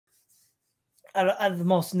at the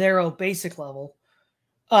most narrow, basic level,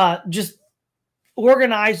 just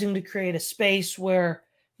organizing to create a space where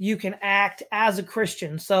you can act as a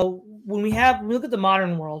Christian. So when we look at the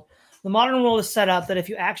modern world is set up that if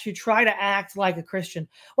you actually try to act like a Christian,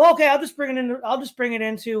 well, okay, I'll just bring it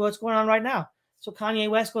into what's going on right now. So Kanye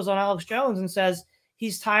West goes on Alex Jones and says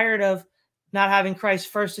he's tired of not having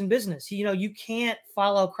Christ first in business. You can't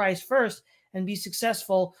follow Christ first and be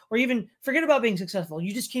successful, or even forget about being successful.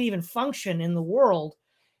 You just can't even function in the world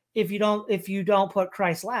if you don't put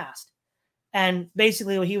Christ last. And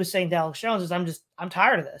basically what he was saying to Alex Jones is, I'm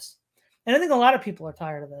tired of this. And I think a lot of people are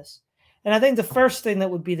tired of this. And I think the first thing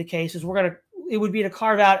that would be the case is it would be to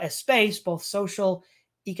carve out a space, both social,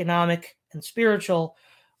 economic, and spiritual,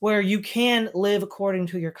 where you can live according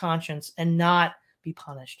to your conscience and not be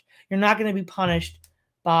punished. You're not going to be punished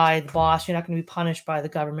by the boss. You're not going to be punished by the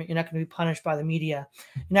government. You're not going to be punished by the media.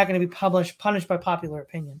 You're not going to be punished by popular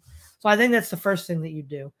opinion. So I think that's the first thing that you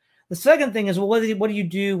do. The second thing is, well, what do you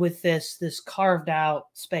do with this carved out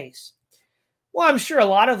space? Well, I'm sure a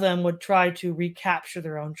lot of them would try to recapture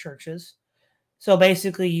their own churches. So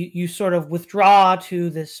basically, you sort of withdraw to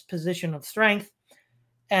this position of strength,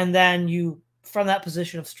 and then you, from that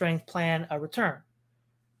position of strength, plan a return,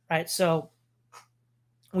 right? So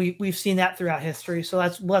we've seen that throughout history. So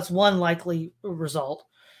that's one likely result.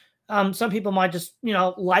 Some people might just,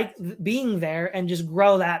 like being there and just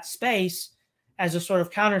grow that space as a sort of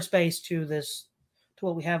counter space to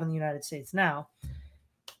what we have in the United States now.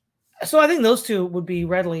 So I think those two would be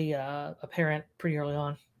readily apparent pretty early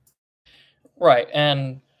on. Right,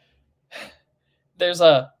 and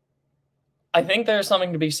I think there's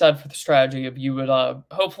something to be said for the strategy of you would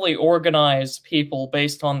hopefully organize people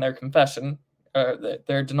based on their confession,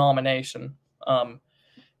 their denomination,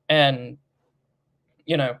 and,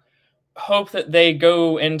 hope that they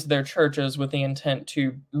go into their churches with the intent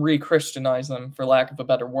to re-Christianize them, for lack of a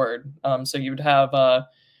better word. So you would have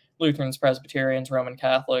Lutherans, Presbyterians, Roman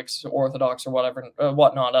Catholics, Orthodox, or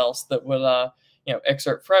whatnot else that would,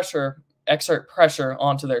 exert pressure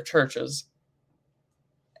onto their churches,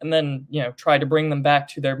 and then try to bring them back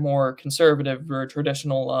to their more conservative or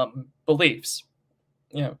traditional beliefs.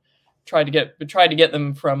 Try to get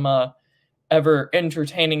them from ever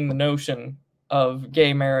entertaining the notion of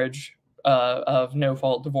gay marriage, of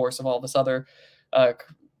no-fault divorce, of all this other.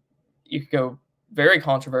 You could go very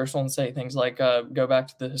controversial and say things like go back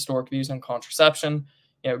to the historic views on contraception.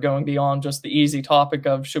 Going beyond just the easy topic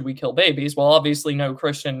of should we kill babies? Well, obviously no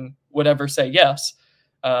Christian would ever say yes.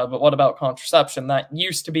 But what about contraception? That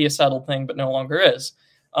used to be a settled thing, but no longer is.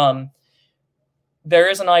 There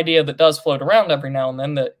is an idea that does float around every now and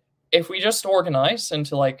then that if we just organize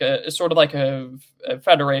into like a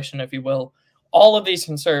federation, if you will, all of these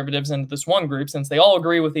conservatives into this one group, since they all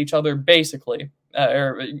agree with each other basically,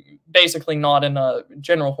 or basically not in a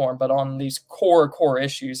general form, but on these core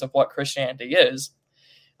issues of what Christianity is,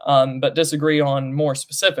 but disagree on more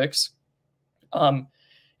specifics.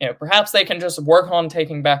 Perhaps they can just work on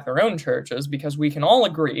taking back their own churches, because we can all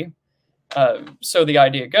agree, so the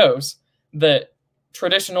idea goes, that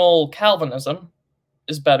traditional Calvinism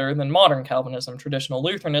is better than modern Calvinism. Traditional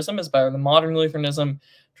Lutheranism is better than modern Lutheranism.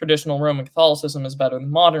 Traditional Roman Catholicism is better than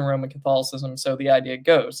modern Roman Catholicism, so the idea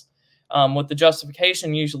goes. With the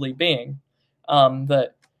justification usually being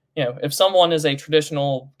that, if someone is a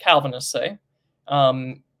traditional Calvinist, say,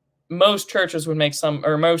 most churches would make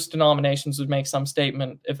most denominations would make some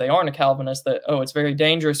statement, if they aren't a Calvinist, that, oh, it's very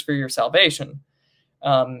dangerous for your salvation.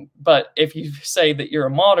 But if you say that you're a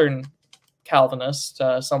modern Calvinist,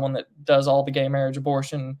 someone that does all the gay marriage,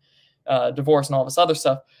 abortion, divorce, and all this other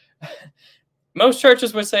stuff, most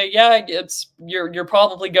churches would say, yeah, you're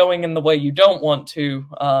probably going in the way you don't want to,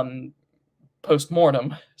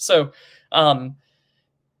 post-mortem. So, there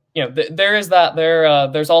is that.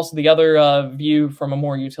 There's also the other view from a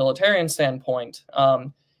more utilitarian standpoint.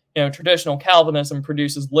 Traditional Calvinism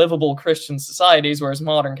produces livable Christian societies, whereas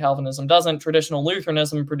modern Calvinism doesn't. Traditional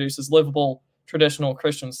Lutheranism produces livable traditional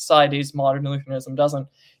Christian societies. Modern Lutheranism doesn't.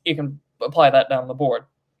 You can apply that down the board.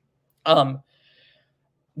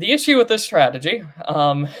 The issue with this strategy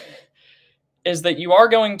is that you are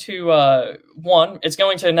going to, it's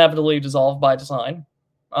going to inevitably dissolve by design.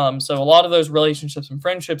 So a lot of those relationships and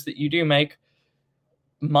friendships that you do make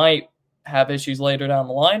might have issues later down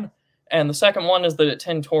the line. And the second one is that it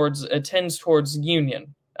tends towards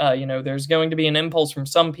union. There's going to be an impulse from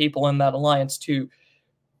some people in that alliance to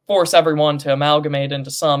force everyone to amalgamate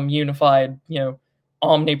into some unified,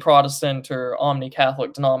 omni-Protestant or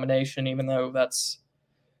omni-Catholic denomination, even though that's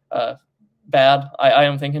bad. I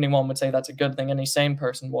don't think anyone would say that's a good thing. Any sane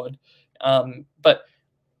person would. But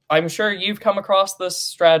I'm sure you've come across this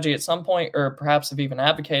strategy at some point, or perhaps have even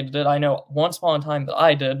advocated it. I know once upon a time that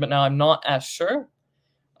I did, but now I'm not as sure.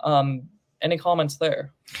 Any comments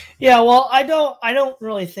there? Yeah, well, I don't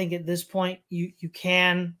really think at this point you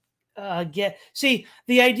can see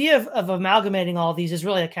the idea of amalgamating all of these is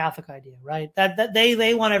really a Catholic idea, right? That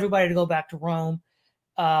they want everybody to go back to Rome.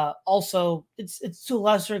 Also, it's to a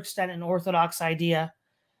lesser extent an Orthodox idea.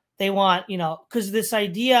 They want, because this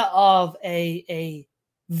idea of a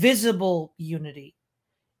visible unity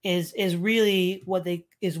is really what they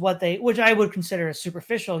which I would consider a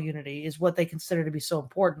superficial unity, is what they consider to be so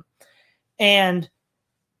important. And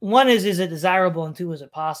one is it desirable, and two, is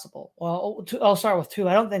it possible? Well, I'll start with two.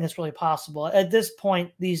 I don't think it's really possible. At this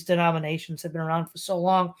point, these denominations have been around for so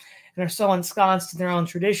long and are so ensconced in their own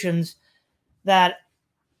traditions that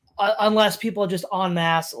unless people just en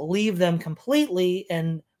masse leave them completely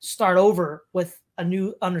and start over with a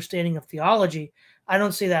new understanding of theology, I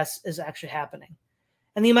don't see that as actually happening.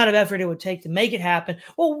 And the amount of effort it would take to make it happen,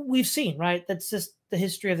 well, we've seen, right? That's just the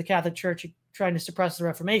history of the Catholic Church trying to suppress the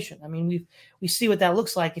Reformation. I mean, we see what that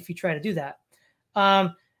looks like if you try to do that.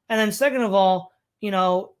 And then second of all,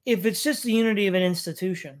 if it's just the unity of an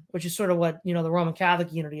institution, which is sort of what, the Roman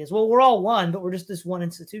Catholic unity is, well, we're all one, but we're just this one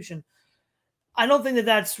institution. I don't think that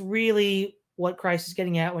that's really what Christ is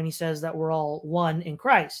getting at when he says that we're all one in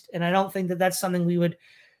Christ. And I don't think that that's something we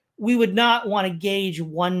would not want to gauge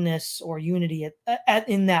oneness or unity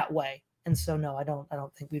in that way. And so, no, I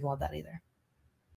don't think we'd want that either.